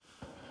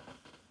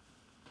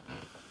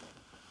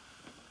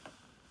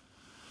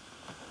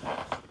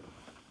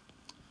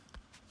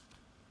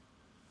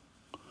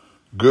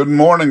Good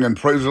morning and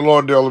praise the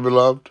Lord, dearly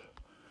beloved,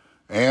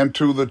 and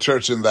to the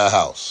church in thy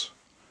house.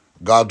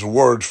 God's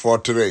words for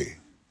today.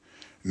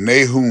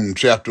 Nahum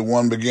chapter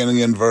 1 beginning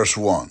in verse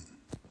 1.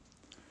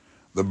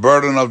 The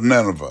burden of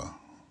Nineveh,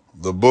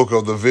 the book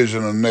of the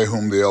vision of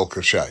Nahum the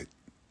Elkoshite.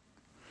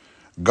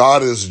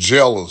 God is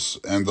jealous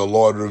and the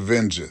Lord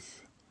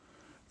revengeth.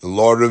 The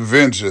Lord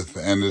revengeth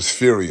and is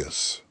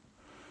furious.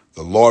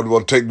 The Lord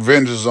will take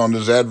vengeance on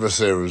his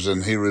adversaries,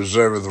 and he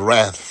reserveth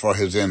wrath for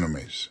his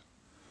enemies.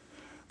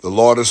 The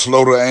Lord is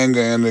slow to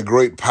anger and in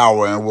great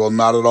power, and will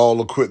not at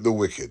all acquit the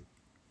wicked.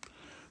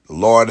 The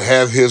Lord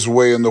hath his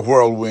way in the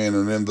whirlwind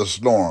and in the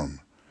storm,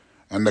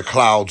 and the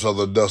clouds are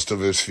the dust of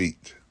his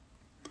feet.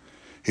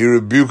 He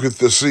rebuketh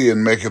the sea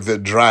and maketh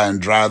it dry, and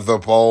drieth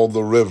up all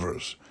the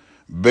rivers.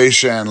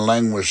 Bashan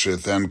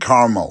languisheth, and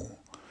Carmel,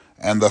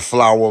 and the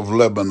flower of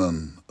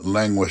Lebanon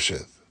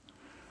languisheth.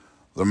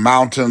 The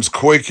mountains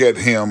quake at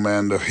him,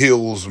 and the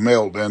hills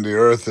melt, and the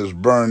earth is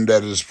burned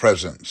at his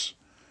presence.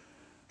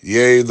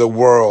 Yea, the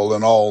world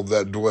and all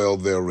that dwell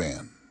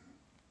therein.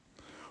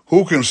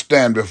 Who can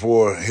stand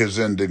before his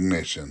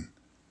indignation?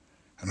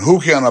 And who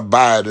can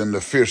abide in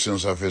the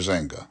fierceness of his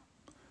anger?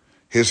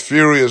 His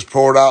fury is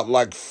poured out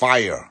like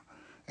fire,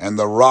 and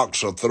the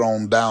rocks are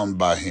thrown down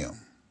by him.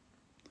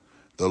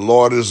 The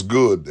Lord is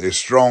good, a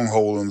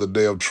stronghold in the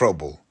day of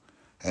trouble,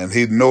 and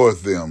he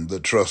knoweth them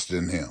that trust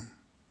in him.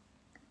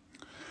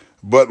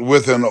 But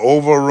with an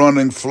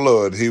overrunning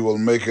flood he will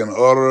make an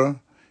utter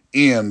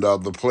end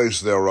of the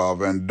place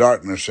thereof, and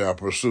darkness shall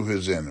pursue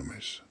his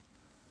enemies.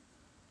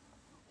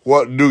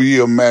 What do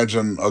ye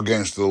imagine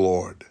against the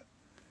Lord?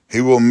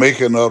 He will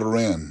make an utter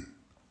end.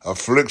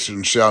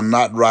 Affliction shall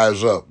not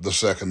rise up the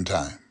second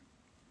time.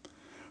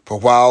 For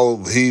while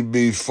they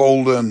be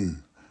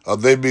folding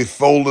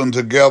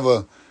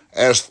together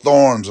as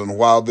thorns, and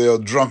while they are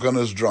drunken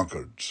as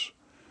drunkards,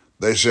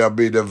 they shall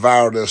be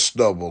devoured as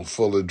stubble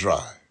fully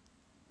dry.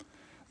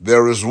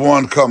 There is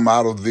one come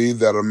out of thee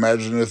that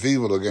imagineth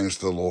evil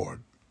against the Lord,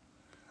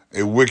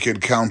 a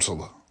wicked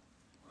counselor.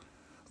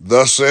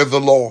 Thus saith the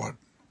Lord,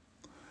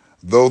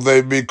 though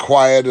they be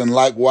quiet and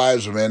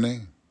likewise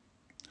many,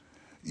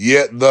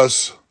 yet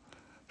thus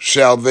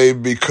shall they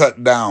be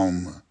cut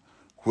down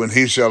when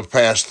he shall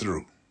pass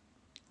through.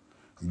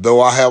 Though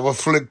I have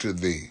afflicted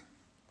thee,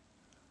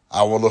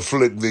 I will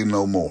afflict thee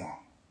no more.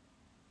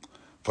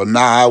 For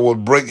now I will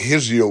break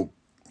his yoke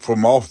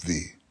from off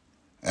thee,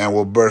 and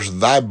will burst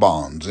thy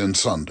bonds in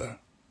sunder.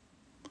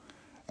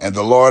 And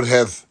the Lord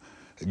hath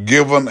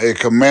given a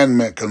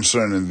commandment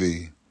concerning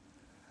thee,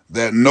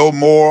 that no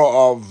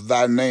more of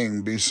thy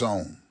name be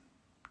sown.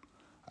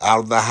 Out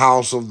of the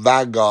house of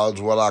thy gods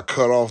will I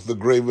cut off the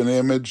graven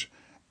image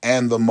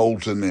and the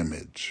molten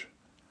image.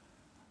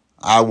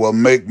 I will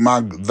make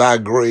thy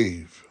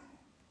grave,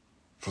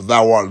 for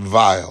thou art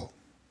vile.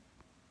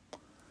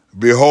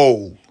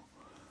 Behold,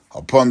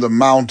 upon the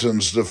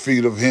mountains the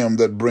feet of him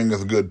that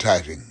bringeth good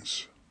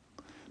tidings,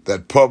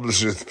 that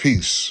publisheth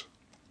peace.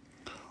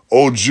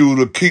 O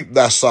Judah, keep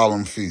thy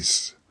solemn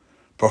feasts,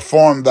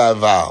 perform thy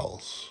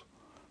vows,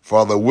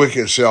 for the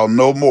wicked shall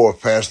no more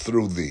pass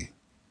through thee.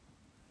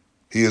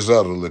 He is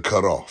utterly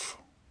cut off.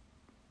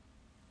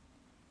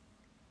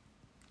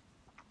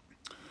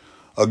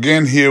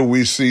 Again, here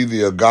we see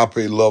the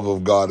agape love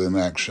of God in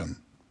action.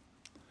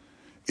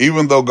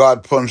 Even though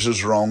God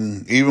punishes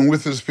wrong, even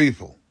with his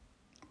people,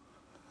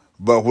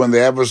 but when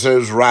the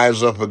adversaries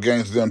rise up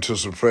against them to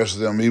suppress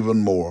them even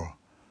more,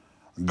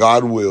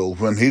 God will,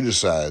 when he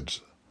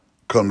decides,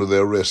 come to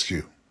their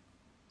rescue.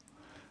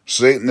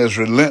 Satan is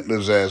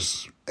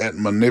relentless at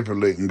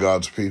manipulating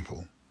God's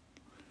people.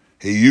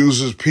 He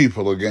uses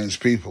people against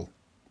people.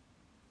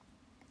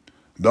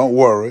 Don't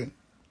worry,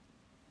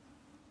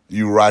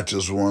 you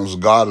righteous ones,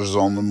 God is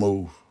on the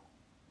move.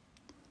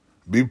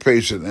 Be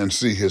patient and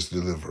see his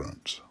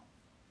deliverance.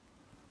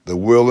 The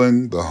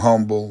willing, the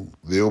humble,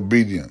 the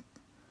obedient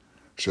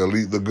shall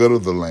eat the good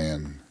of the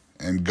land,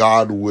 and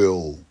God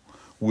will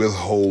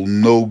withhold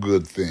no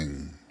good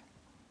thing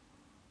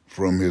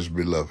from his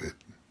beloved.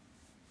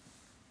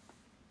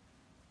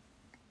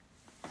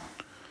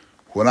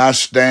 When I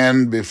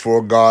stand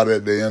before God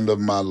at the end of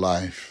my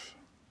life,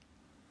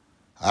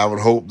 I would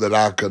hope that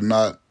I could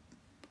not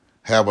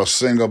have a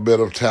single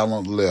bit of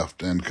talent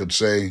left and could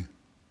say,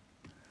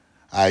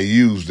 I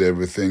used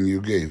everything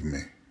you gave me.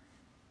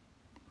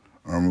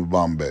 Irma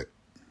Bombeck.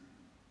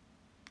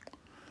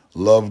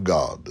 Love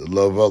God,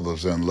 love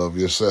others, and love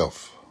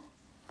yourself.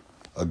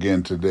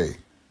 Again today,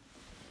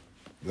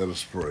 let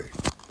us pray.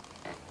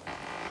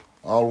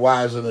 All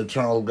wise and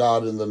eternal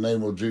God, in the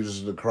name of Jesus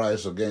the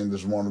Christ, again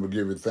this morning we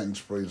give you thanks,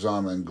 praise,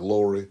 honor, and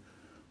glory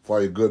for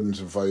your goodness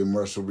and for your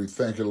mercy. We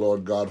thank you,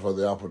 Lord God, for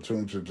the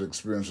opportunity to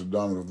experience the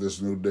dawning of this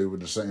new day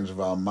with the saints of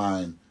our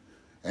mind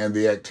and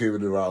the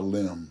activity of our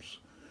limbs.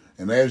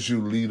 And as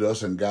you lead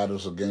us and guide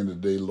us again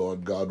today,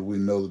 Lord God, we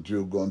know that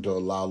you're going to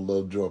allow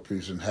love, joy,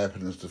 peace, and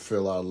happiness to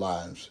fill our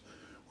lives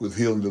with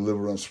healing,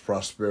 deliverance,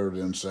 prosperity,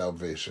 and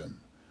salvation.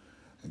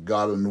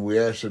 God, and we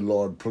ask you,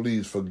 Lord,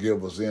 please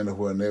forgive us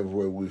anywhere and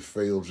everywhere we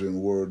failed you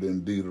in word,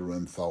 in deed, or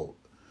in thought.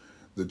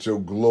 that your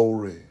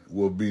glory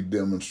will be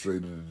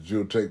demonstrated, that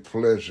you'll take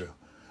pleasure,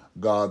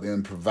 God,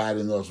 in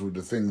providing us with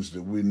the things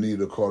that we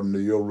need according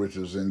to your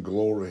riches in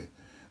glory,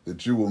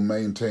 that you will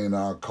maintain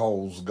our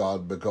cause,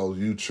 God, because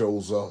you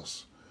chose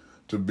us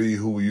to be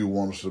who you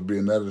want us to be,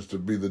 and that is to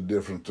be the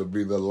difference, to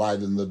be the light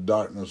in the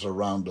darkness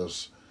around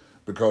us,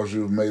 because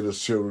you've made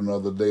us children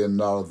of the day and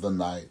not of the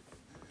night.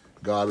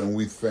 God, and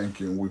we thank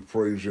you and we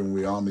praise you and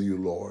we honor you,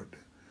 Lord.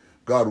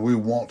 God, we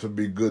want to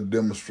be good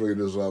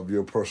demonstrators of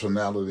your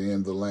personality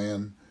in the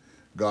land,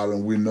 God,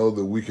 and we know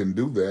that we can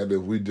do that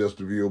if we just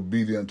be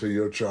obedient to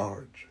your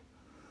charge.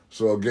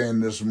 So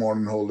again, this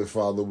morning, Holy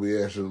Father,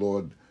 we ask you,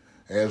 Lord,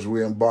 as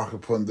we embark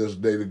upon this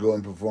day to go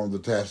and perform the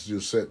tasks you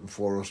set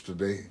before us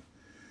today,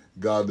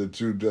 God, that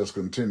you just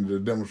continue to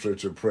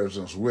demonstrate your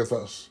presence with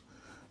us,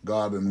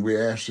 God, and we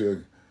ask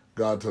you,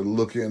 God, to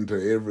look into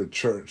every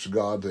church,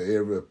 God, to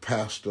every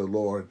pastor,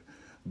 Lord,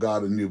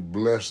 God, and you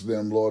bless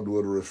them, Lord,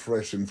 with a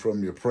refreshing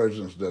from your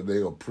presence that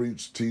they will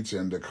preach, teach,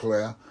 and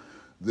declare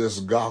this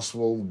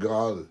gospel,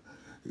 God,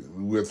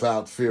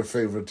 without fear,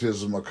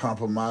 favoritism, or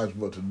compromise,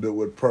 but to do it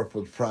with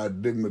purpose,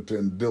 pride, dignity,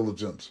 and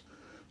diligence,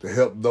 to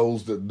help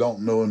those that don't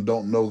know and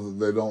don't know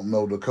that they don't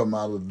know to come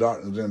out of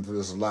darkness into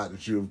this light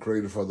that you have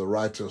created for the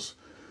righteous,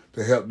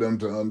 to help them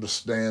to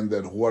understand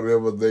that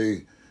whatever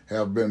they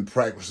have been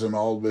practicing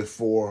all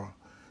before,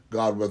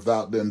 God,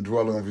 without the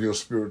indwelling of your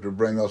Spirit to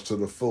bring us to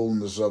the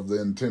fullness of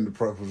the intended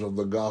purpose of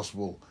the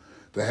gospel,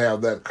 to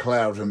have that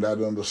clarity and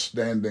that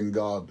understanding,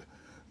 God,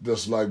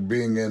 just like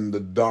being in the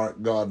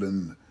dark, God,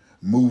 and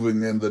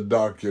moving in the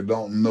dark, you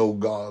don't know,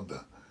 God.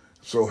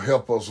 So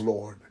help us,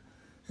 Lord.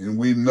 And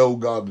we know,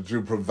 God, that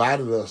you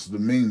provided us the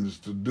means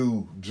to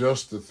do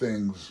just the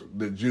things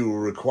that you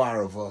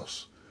require of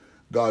us.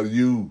 God,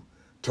 you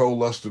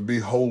told us to be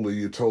holy.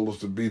 You told us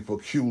to be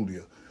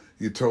peculiar.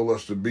 You told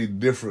us to be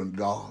different,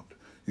 God.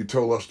 You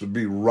told us to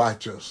be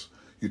righteous.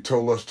 You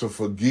told us to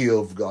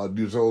forgive, God.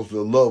 You told us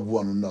to love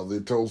one another.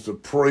 You told us to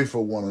pray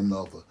for one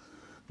another.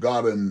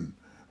 God, and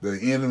the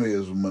enemy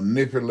is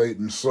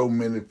manipulating so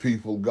many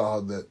people,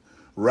 God, that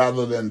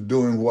rather than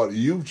doing what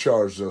you've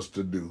charged us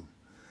to do,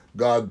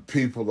 God,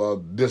 people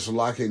are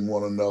disliking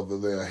one another.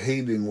 They're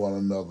hating one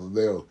another.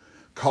 They're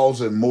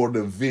causing more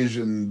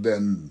division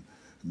than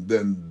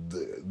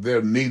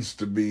there needs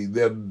to be.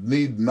 There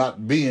need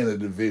not be any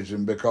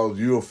division because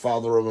you're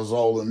Father of us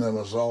all and in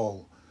us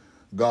all.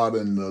 God,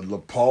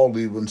 and Paul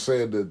even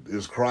said that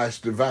is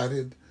Christ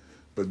divided?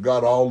 But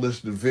God, all this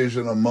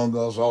division among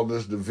us, all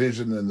this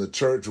division in the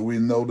church, we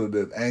know that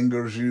it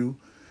angers you.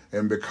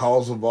 And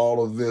because of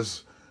all of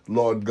this,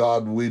 Lord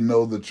God, we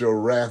know that your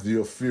wrath,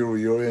 your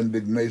fury, your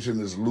indignation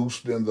is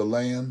loosed in the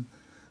land.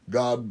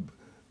 God,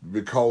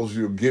 because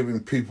you're giving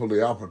people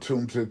the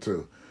opportunity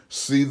to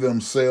see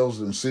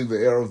themselves and see the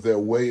error of their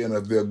way, and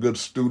if they're good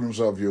students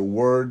of your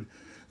word,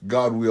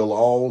 God, we'll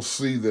all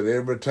see that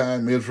every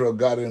time Israel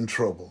got in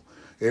trouble,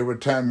 every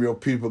time your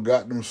people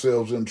got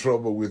themselves in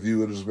trouble with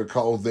you, it is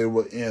because they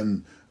were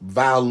in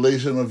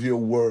violation of your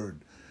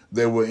word.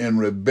 They were in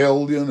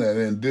rebellion and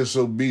in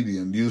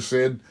disobedience. You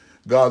said,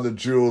 God,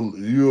 that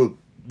you're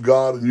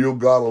God and you're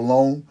God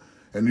alone,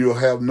 and you'll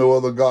have no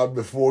other God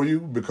before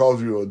you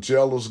because you're a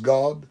jealous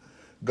God.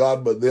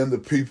 God, but then the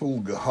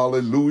people,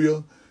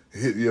 hallelujah,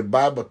 your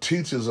Bible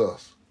teaches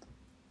us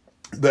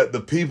that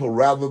the people,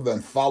 rather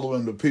than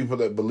following the people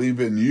that believe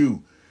in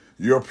you,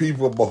 your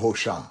people,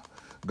 Bahosha,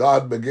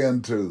 God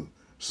began to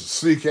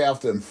seek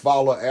after and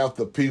follow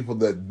after people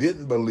that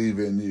didn't believe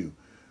in you,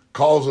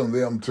 causing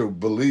them to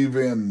believe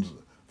in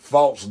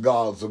false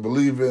gods, to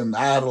believe in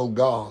idol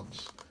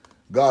gods.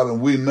 God,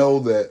 and we know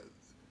that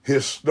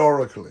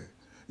historically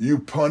you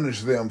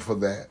punish them for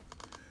that.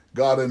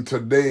 God, and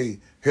today,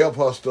 help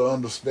us to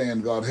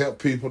understand, God, help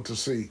people to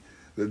see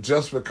that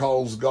just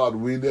because, God,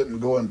 we didn't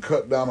go and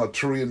cut down a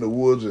tree in the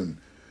woods and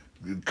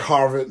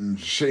carve it and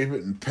shape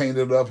it and paint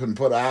it up and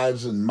put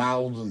eyes and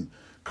mouths and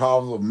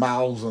carve the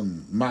mouths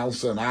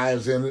and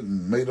eyes in it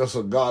and made us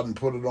a god and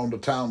put it on the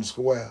town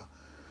square,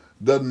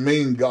 doesn't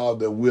mean, God,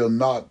 that we're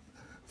not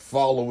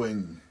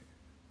following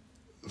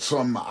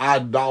some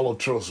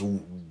idolatrous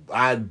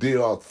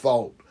idea or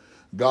thought,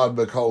 God,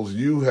 because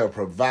you have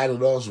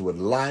provided us with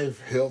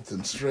life, health,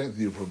 and strength.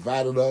 You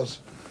provided us,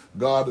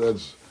 God,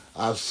 as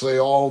I say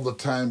all the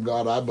time,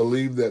 God, I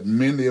believe that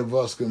many of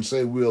us can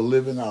say we are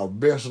living our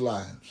best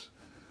lives,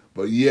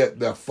 but yet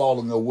that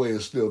falling away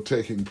is still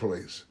taking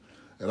place.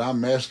 And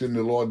I'm asking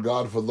the Lord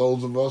God for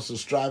those of us that are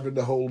striving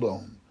to hold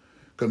on.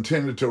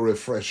 Continue to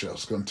refresh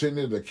us.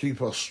 Continue to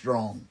keep us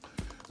strong.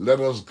 Let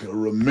us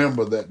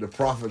remember that the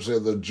prophet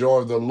said the joy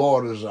of the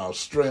Lord is our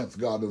strength,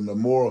 God, and the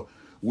more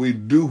we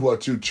do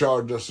what you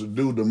charge us to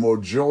do, the more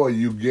joy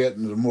you get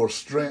and the more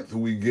strength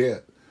we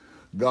get,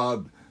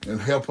 God, and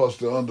help us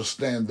to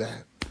understand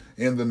that.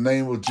 In the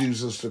name of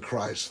Jesus the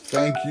Christ,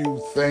 thank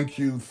you, thank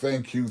you,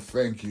 thank you,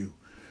 thank you.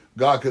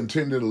 God,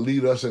 continue to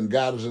lead us and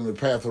guide us in the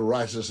path of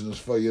righteousness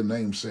for your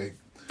name's sake.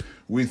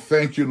 We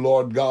thank you,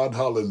 Lord God,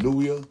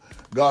 hallelujah.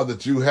 God,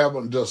 that you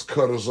haven't just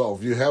cut us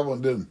off. You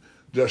haven't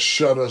just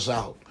shut us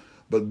out.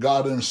 But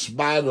God, in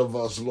spite of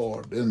us,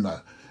 Lord,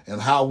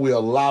 and how we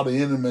allow the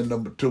enemy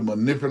to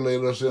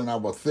manipulate us in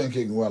our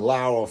thinking. We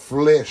allow our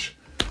flesh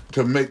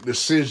to make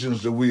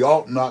decisions that we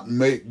ought not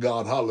make,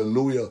 God,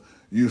 hallelujah.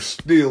 You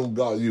still,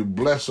 God, you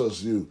bless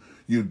us. You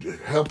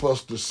help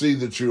us to see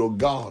that you're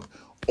God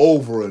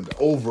over and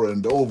over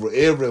and over.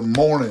 Every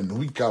morning,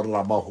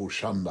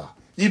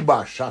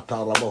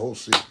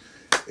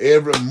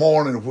 every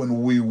morning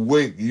when we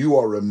wake, you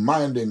are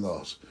reminding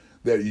us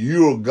that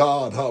you're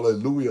God,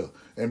 hallelujah.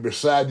 And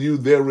beside you,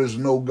 there is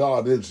no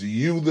God. It's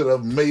you that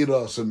have made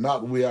us and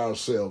not we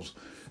ourselves.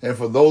 And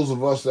for those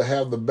of us that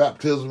have the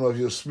baptism of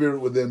your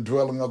Spirit with the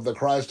indwelling of the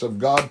Christ of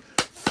God,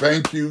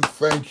 thank you,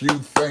 thank you,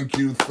 thank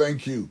you,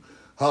 thank you.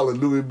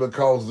 Hallelujah,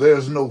 because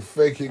there's no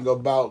faking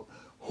about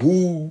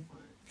who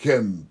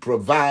can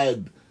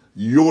provide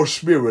your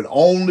Spirit.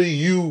 Only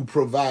you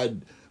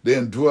provide the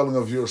indwelling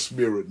of your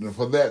Spirit. And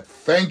for that,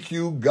 thank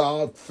you,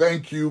 God,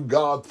 thank you,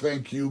 God,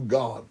 thank you,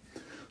 God.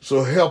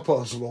 So help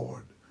us,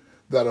 Lord,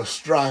 that are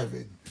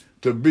striving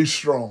to be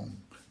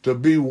strong, to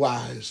be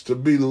wise, to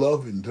be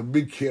loving, to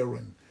be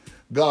caring.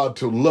 God,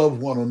 to love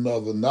one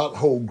another, not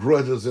hold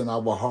grudges in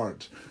our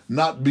hearts,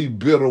 not be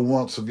bitter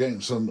once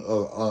against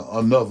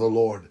another,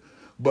 Lord,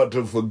 but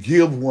to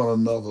forgive one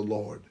another,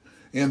 Lord,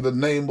 in the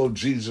name of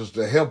Jesus,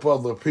 to help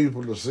other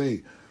people to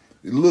see.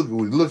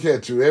 Look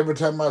at you. Every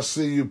time I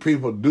see you,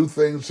 people do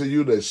things to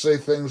you, they say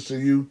things to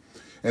you,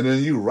 and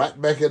then you right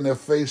back in their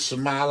face,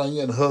 smiling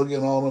and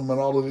hugging on them and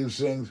all of these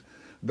things.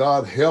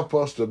 God, help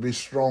us to be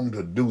strong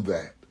to do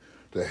that,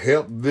 to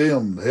help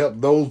them,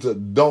 help those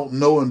that don't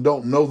know and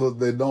don't know that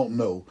they don't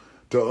know,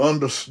 to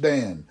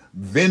understand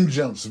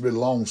vengeance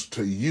belongs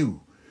to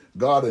you.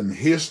 God, in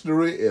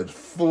history is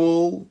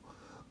full.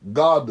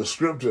 God, the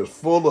scripture is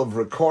full of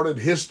recorded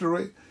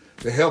history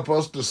to help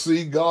us to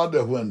see, God,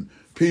 that when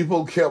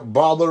people kept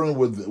bothering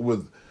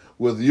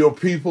with your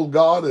people,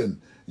 God,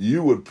 and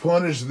you would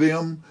punish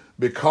them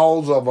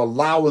because of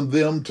allowing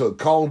them to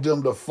cause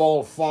them to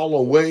fall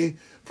away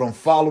from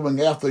following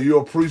after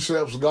your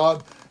precepts,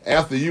 God,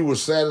 after you were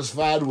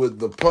satisfied with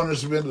the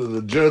punishment or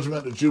the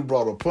judgment that you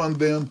brought upon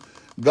them,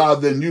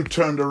 God, then you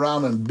turned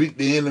around and beat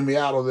the enemy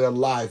out of their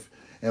life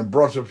and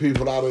brought your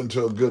people out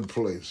into a good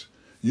place.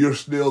 You're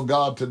still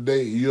God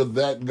today. You're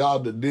that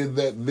God that did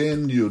that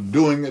then. You're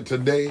doing it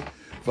today.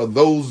 For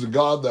those,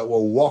 God, that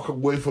will walk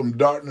away from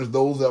darkness,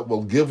 those that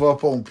will give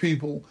up on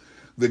people,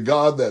 the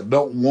God that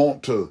don't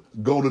want to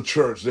go to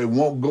church. They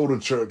won't go to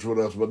church with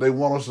us, but they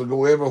want us to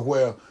go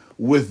everywhere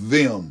with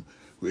them.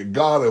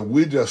 God, if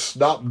we just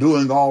stop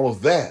doing all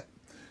of that,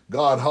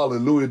 God,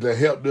 hallelujah, to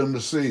help them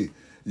to see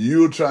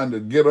you're trying to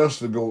get us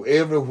to go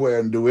everywhere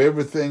and do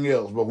everything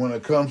else. But when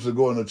it comes to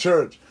going to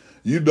church,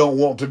 you don't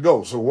want to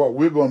go. So what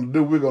we're going to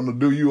do, we're going to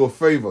do you a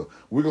favor.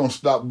 We're going to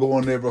stop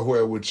going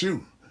everywhere with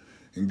you.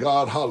 And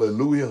God,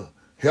 hallelujah,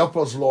 help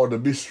us, Lord, to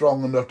be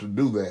strong enough to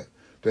do that,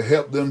 to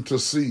help them to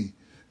see,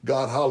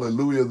 God,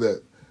 hallelujah,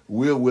 that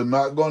we're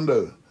not going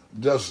to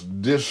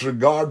just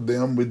disregard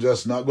them. We're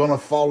just not going to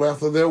fall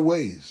after their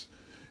ways.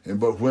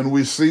 But when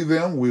we see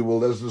them, we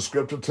will, as the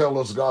scripture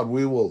tells us, God,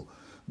 we will,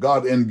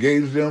 God,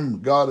 engage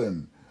them, God,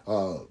 and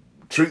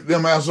treat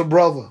them as a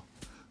brother,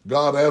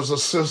 God, as a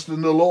sister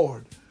in the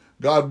Lord.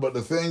 God, but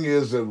the thing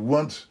is that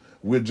once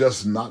we're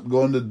just not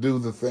going to do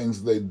the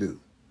things they do.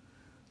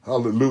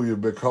 Hallelujah,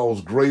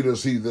 because greater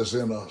is he that's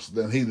in us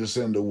than he that's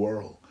in the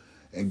world.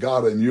 And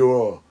God, in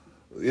your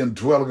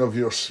indwelling of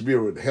your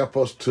Spirit, help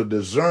us to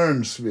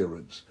discern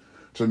spirits,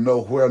 to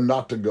know where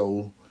not to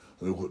go,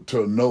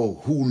 to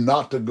know who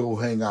not to go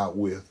hang out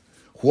with,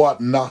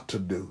 what not to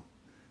do,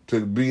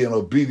 to be in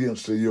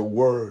obedience to your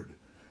word.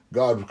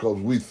 God, because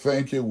we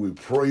thank you, we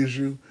praise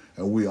you,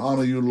 and we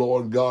honor you,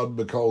 Lord God,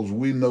 because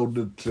we know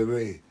that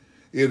today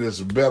it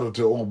is better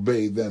to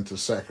obey than to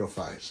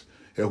sacrifice.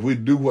 If we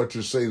do what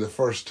you say the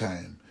first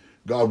time,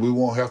 God, we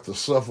won't have to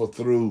suffer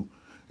through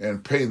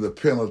and pay the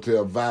penalty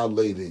of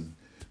violating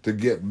to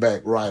get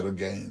back right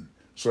again.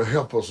 So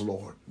help us,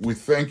 Lord. We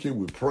thank you,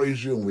 we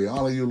praise you, and we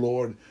honor you,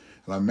 Lord.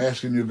 And I'm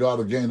asking you,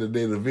 God, again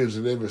today to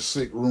visit every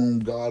sick room,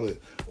 God,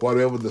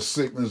 whatever the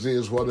sickness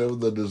is, whatever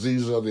the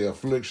disease or the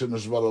affliction,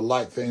 is but a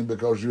light thing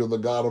because you're the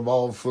God of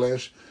all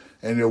flesh.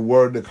 And your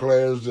word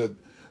declares that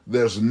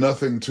there's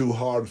nothing too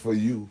hard for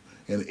you.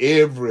 And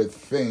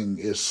everything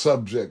is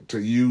subject to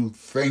you.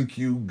 Thank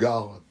you,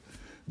 God.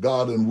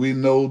 God, and we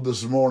know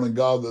this morning,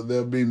 God, that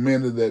there'll be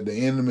many that the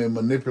enemy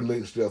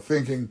manipulates their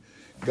thinking,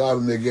 God,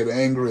 and they get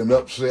angry and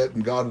upset,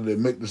 and God, and they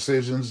make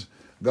decisions,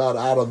 God,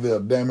 out of their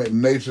Adamic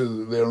nature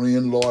that they're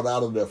in, Lord,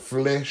 out of their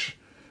flesh,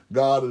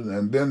 God,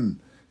 and then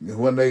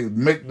when they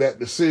make that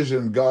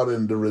decision, God,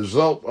 and the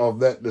result of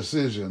that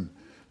decision,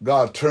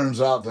 God,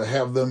 turns out to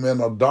have them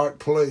in a dark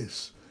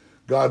place,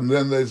 God, and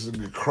then they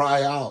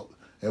cry out.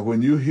 And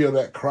when you hear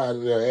that cry,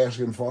 they're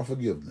asking for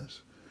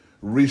forgiveness.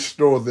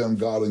 Restore them,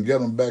 God, and get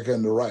them back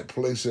in the right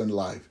place in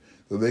life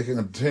so they can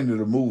continue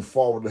to move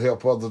forward to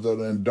help others that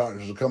are in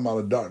darkness, to come out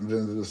of darkness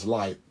into this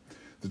light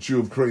that you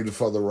have created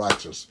for the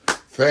righteous.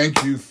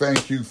 Thank you,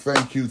 thank you,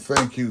 thank you,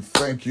 thank you,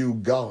 thank you,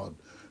 God.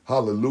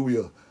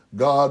 Hallelujah.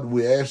 God,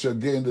 we ask you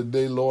again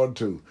today, Lord,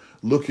 to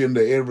look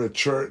into every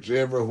church,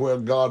 everywhere.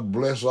 God,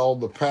 bless all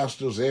the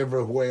pastors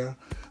everywhere.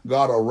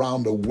 God,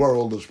 around the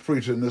world that's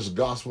preaching this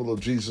gospel of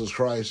Jesus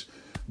Christ.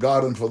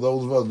 God, and for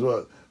those of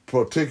us,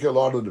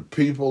 particularly the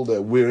people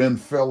that we're in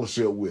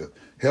fellowship with,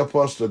 help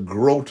us to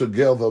grow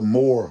together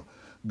more,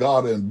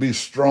 God, and be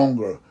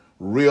stronger,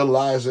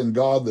 realizing,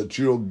 God, that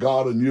you're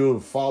God and you're the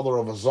Father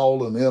of us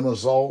all and in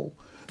us all.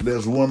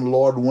 There's one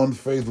Lord, one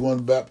faith,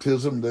 one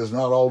baptism. There's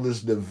not all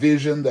this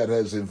division that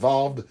has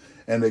evolved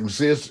and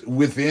exists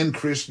within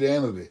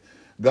Christianity.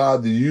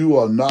 God, you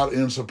are not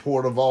in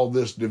support of all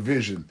this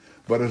division,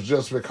 but it's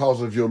just because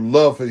of your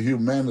love for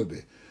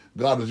humanity.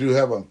 God, that you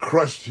haven't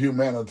crushed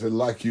humanity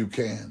like you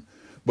can.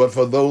 But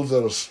for those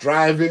that are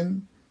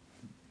striving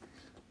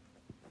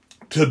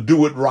to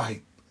do it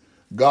right,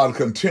 God,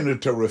 continue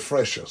to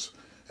refresh us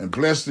and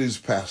bless these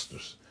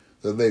pastors,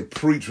 that they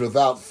preach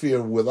without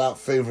fear, without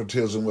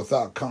favoritism,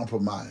 without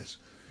compromise.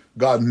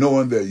 God,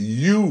 knowing that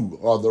you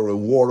are the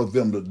reward of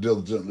them that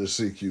diligently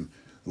seek you,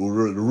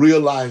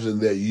 realizing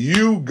that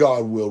you,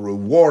 God, will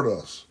reward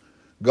us,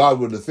 God,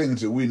 with the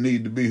things that we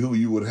need to be who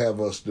you would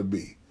have us to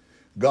be.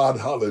 God,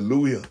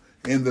 hallelujah,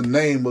 in the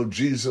name of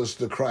Jesus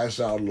the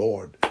Christ our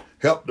Lord,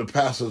 help the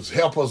pastors,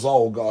 help us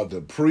all, God,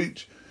 to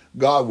preach,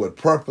 God, with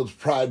purpose,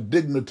 pride,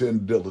 dignity,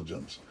 and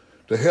diligence,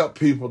 to help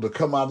people to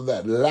come out of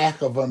that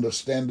lack of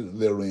understanding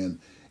therein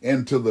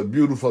into the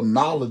beautiful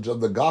knowledge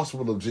of the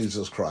gospel of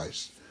Jesus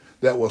Christ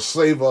that will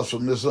save us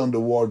from this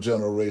underworld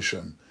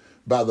generation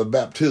by the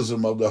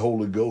baptism of the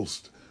Holy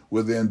Ghost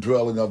with the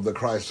indwelling of the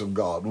Christ of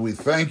God. We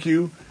thank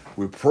you,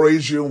 we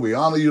praise you, and we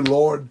honor you,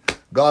 Lord.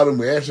 God, and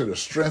we ask you to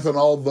strengthen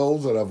all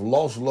those that have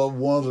lost loved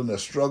ones and they're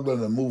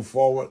struggling to move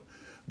forward.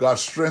 God,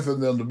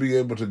 strengthen them to be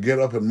able to get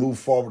up and move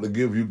forward to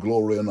give you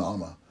glory and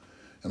honor.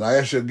 And I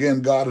ask you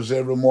again, God, as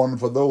every morning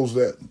for those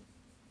that,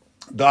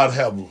 God,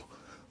 have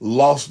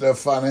lost their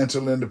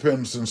financial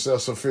independence and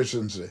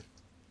self-sufficiency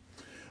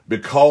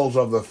because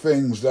of the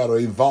things that are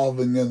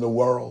evolving in the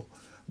world.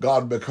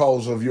 God,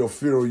 because of your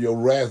fury, your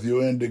wrath,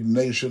 your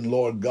indignation,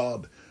 Lord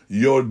God,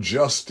 your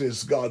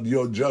justice, God,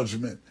 your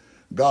judgment.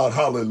 God,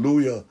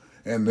 hallelujah.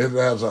 And it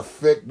has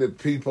affected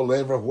people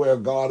everywhere,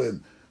 God,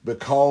 and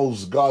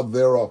because, God,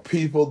 there are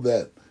people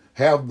that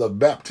have the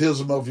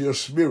baptism of your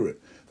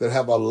Spirit, that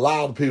have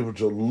allowed people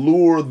to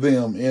lure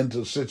them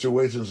into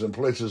situations and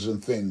places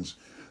and things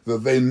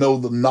that they know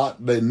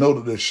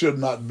that they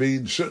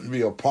shouldn't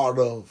be a part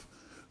of.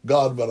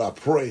 God, but I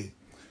pray,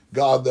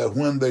 God, that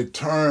when they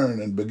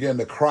turn and begin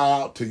to cry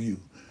out to you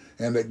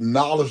and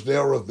acknowledge the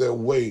error of their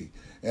way,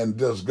 and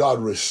does God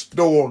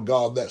restore,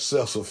 God, that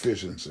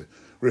self-sufficiency,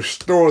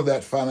 restore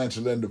that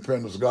financial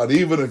independence, God,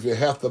 even if you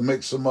have to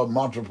make some of them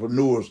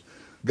entrepreneurs,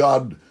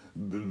 God,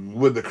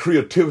 with the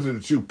creativity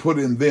that you put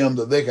in them,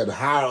 that they can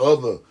hire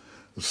other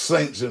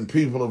saints and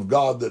people of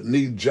God that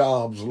need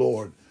jobs,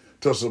 Lord,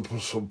 to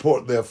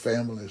support their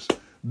families.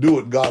 Do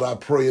it, God, I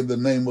pray in the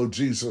name of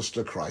Jesus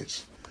the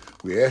Christ.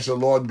 We ask the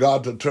Lord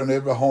God to turn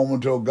every home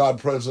into a God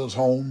presence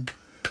home.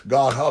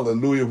 God,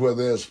 hallelujah, where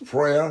there's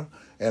prayer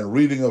and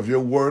reading of your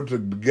word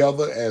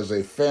together as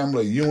a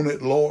family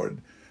unit,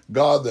 Lord.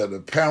 God, that the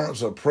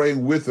parents are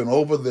praying with and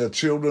over their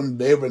children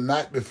every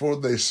night before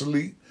they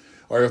sleep.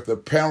 Or if the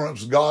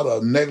parents, God,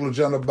 are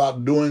negligent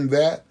about doing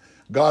that,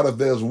 God, if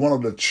there's one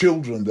of the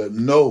children that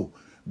know,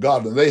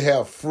 God, and they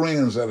have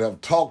friends that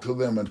have talked to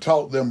them and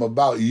taught them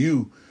about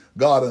you,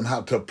 God, and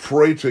how to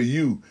pray to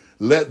you,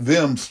 let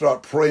them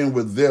start praying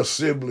with their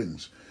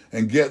siblings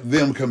and get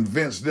them,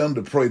 convince them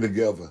to pray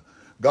together.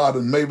 God,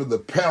 and maybe the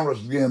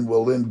parents again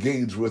will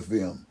engage with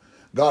them.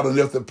 God, and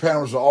if the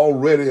parents are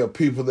already a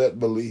people that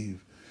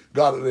believe,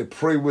 God, that they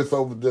pray with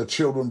over their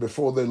children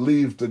before they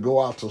leave to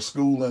go out to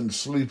school and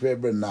sleep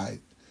every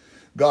night.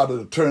 God,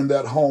 to turn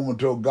that home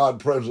into a God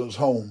presence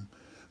home.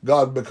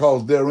 God,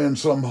 because they're in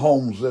some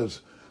homes,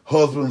 there's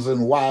husbands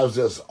and wives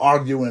that's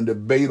argue and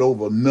debate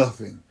over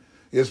nothing.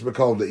 It's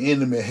because the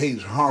enemy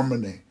hates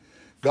harmony.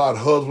 God,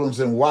 husbands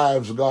and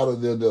wives,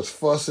 God, they're just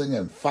fussing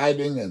and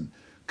fighting and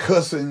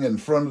cussing in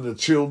front of the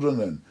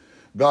children, and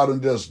God,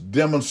 and just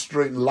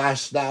demonstrating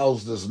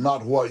lifestyles that's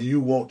not what you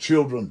want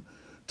children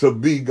to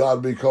be,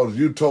 God, because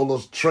you told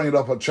us train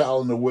up a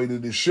child in the way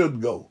that he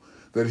should go,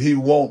 that he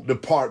won't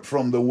depart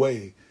from the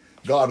way.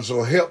 God,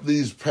 so help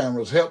these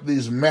parents, help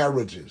these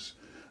marriages,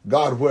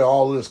 God, where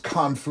all this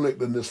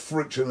conflict and this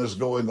friction is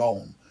going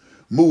on.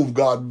 Move,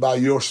 God, by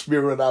your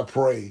Spirit, I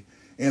pray,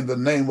 in the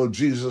name of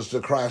Jesus the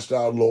Christ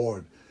our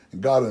Lord.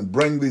 And God, and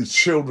bring these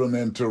children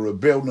into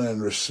rebellion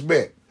and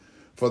respect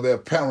for their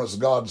parents,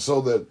 God, so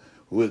that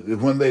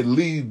when they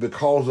leave,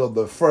 because of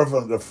the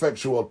fervent,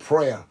 effectual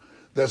prayer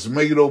that's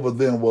made over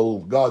them, well,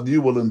 God,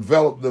 you will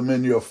envelop them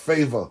in your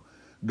favor.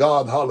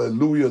 God,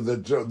 hallelujah,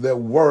 that their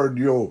word,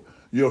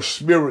 your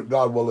Spirit,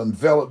 God, will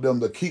envelop them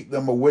to keep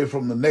them away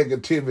from the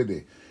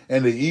negativity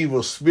and the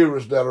evil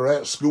spirits that are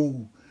at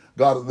school.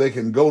 God, that they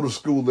can go to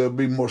school, they'll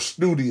be more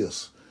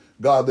studious.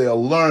 God,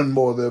 they'll learn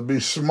more, they'll be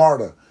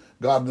smarter.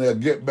 God, and they'll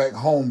get back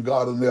home,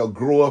 God, and they'll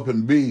grow up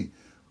and be,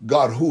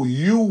 God, who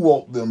you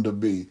want them to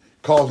be,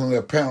 causing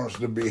their parents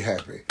to be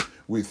happy.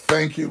 We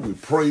thank you, we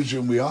praise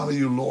you, and we honor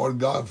you, Lord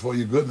God, for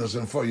your goodness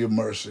and for your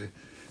mercy.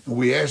 And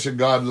we ask you,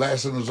 God,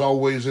 last and as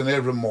always and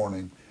every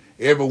morning,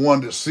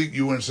 everyone that seek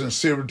you in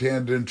sincerity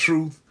and in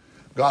truth,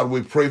 God,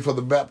 we pray for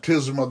the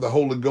baptism of the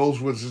Holy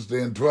Ghost, which is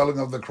the indwelling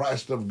of the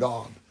Christ of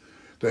God,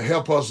 to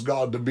help us,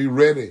 God, to be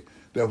ready,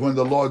 that when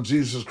the Lord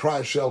Jesus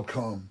Christ shall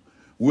come,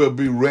 we'll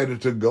be ready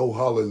to go.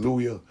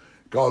 Hallelujah.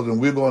 God, and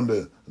we're going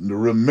to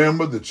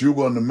remember that you're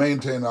going to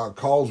maintain our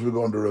cause. We're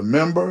going to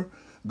remember,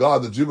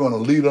 God, that you're going to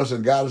lead us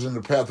and guide us in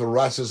the path of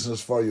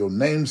righteousness for your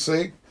name's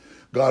sake.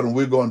 God, and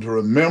we're going to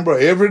remember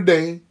every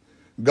day,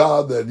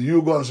 God, that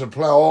you're going to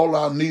supply all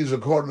our needs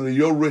according to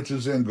your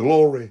riches and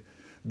glory.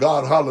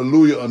 God,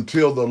 hallelujah,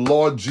 until the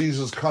Lord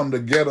Jesus come to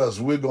get us,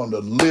 we're going to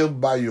live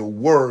by your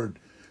word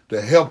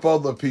to help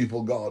other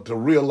people, God, to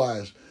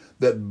realize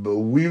that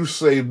we've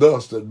saved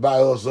us, that by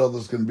us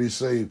others can be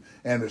saved,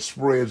 and it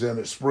spreads and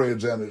it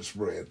spreads and it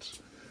spreads.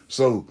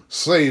 So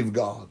save,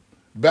 God.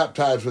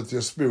 Baptize with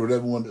your spirit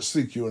everyone that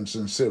seek you in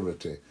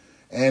sincerity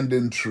and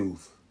in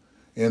truth.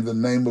 In the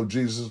name of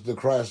Jesus the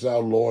Christ our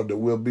Lord, that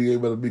we'll be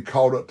able to be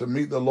caught up to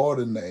meet the Lord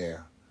in the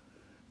air.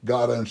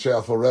 God, and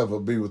shall forever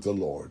be with the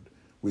Lord.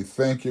 We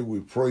thank you,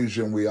 we praise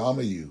you, and we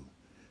honor you.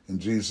 In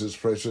Jesus'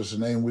 precious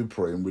name we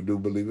pray, and we do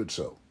believe it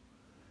so.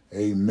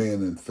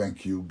 Amen, and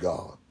thank you,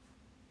 God.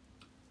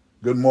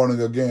 Good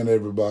morning again,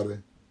 everybody.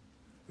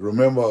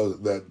 Remember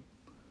that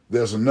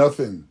there's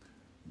nothing,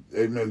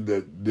 amen,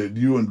 that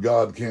you and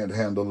God can't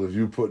handle if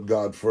you put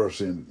God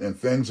first in. And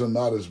things are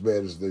not as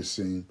bad as they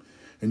seem.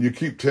 And you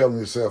keep telling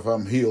yourself,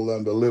 I'm healed,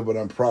 I'm delivered,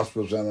 I'm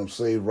prosperous, and I'm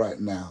saved right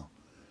now.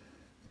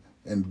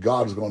 And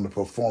God's going to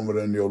perform it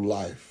in your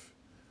life.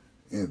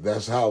 And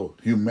that's how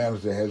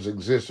humanity has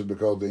existed,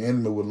 because the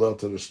enemy would love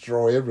to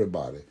destroy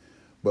everybody.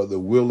 But the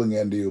willing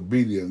and the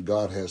obedient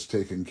God has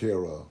taken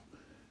care of.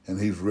 And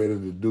he's ready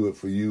to do it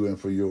for you and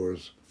for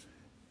yours.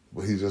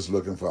 But he's just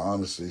looking for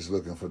honesty. He's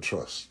looking for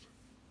trust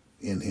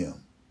in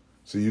him.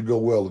 So you go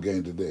well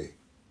again today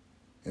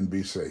and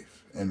be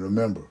safe. And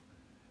remember,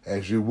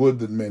 as you would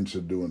that men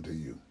should do unto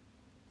you,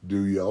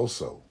 do ye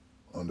also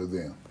unto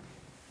them.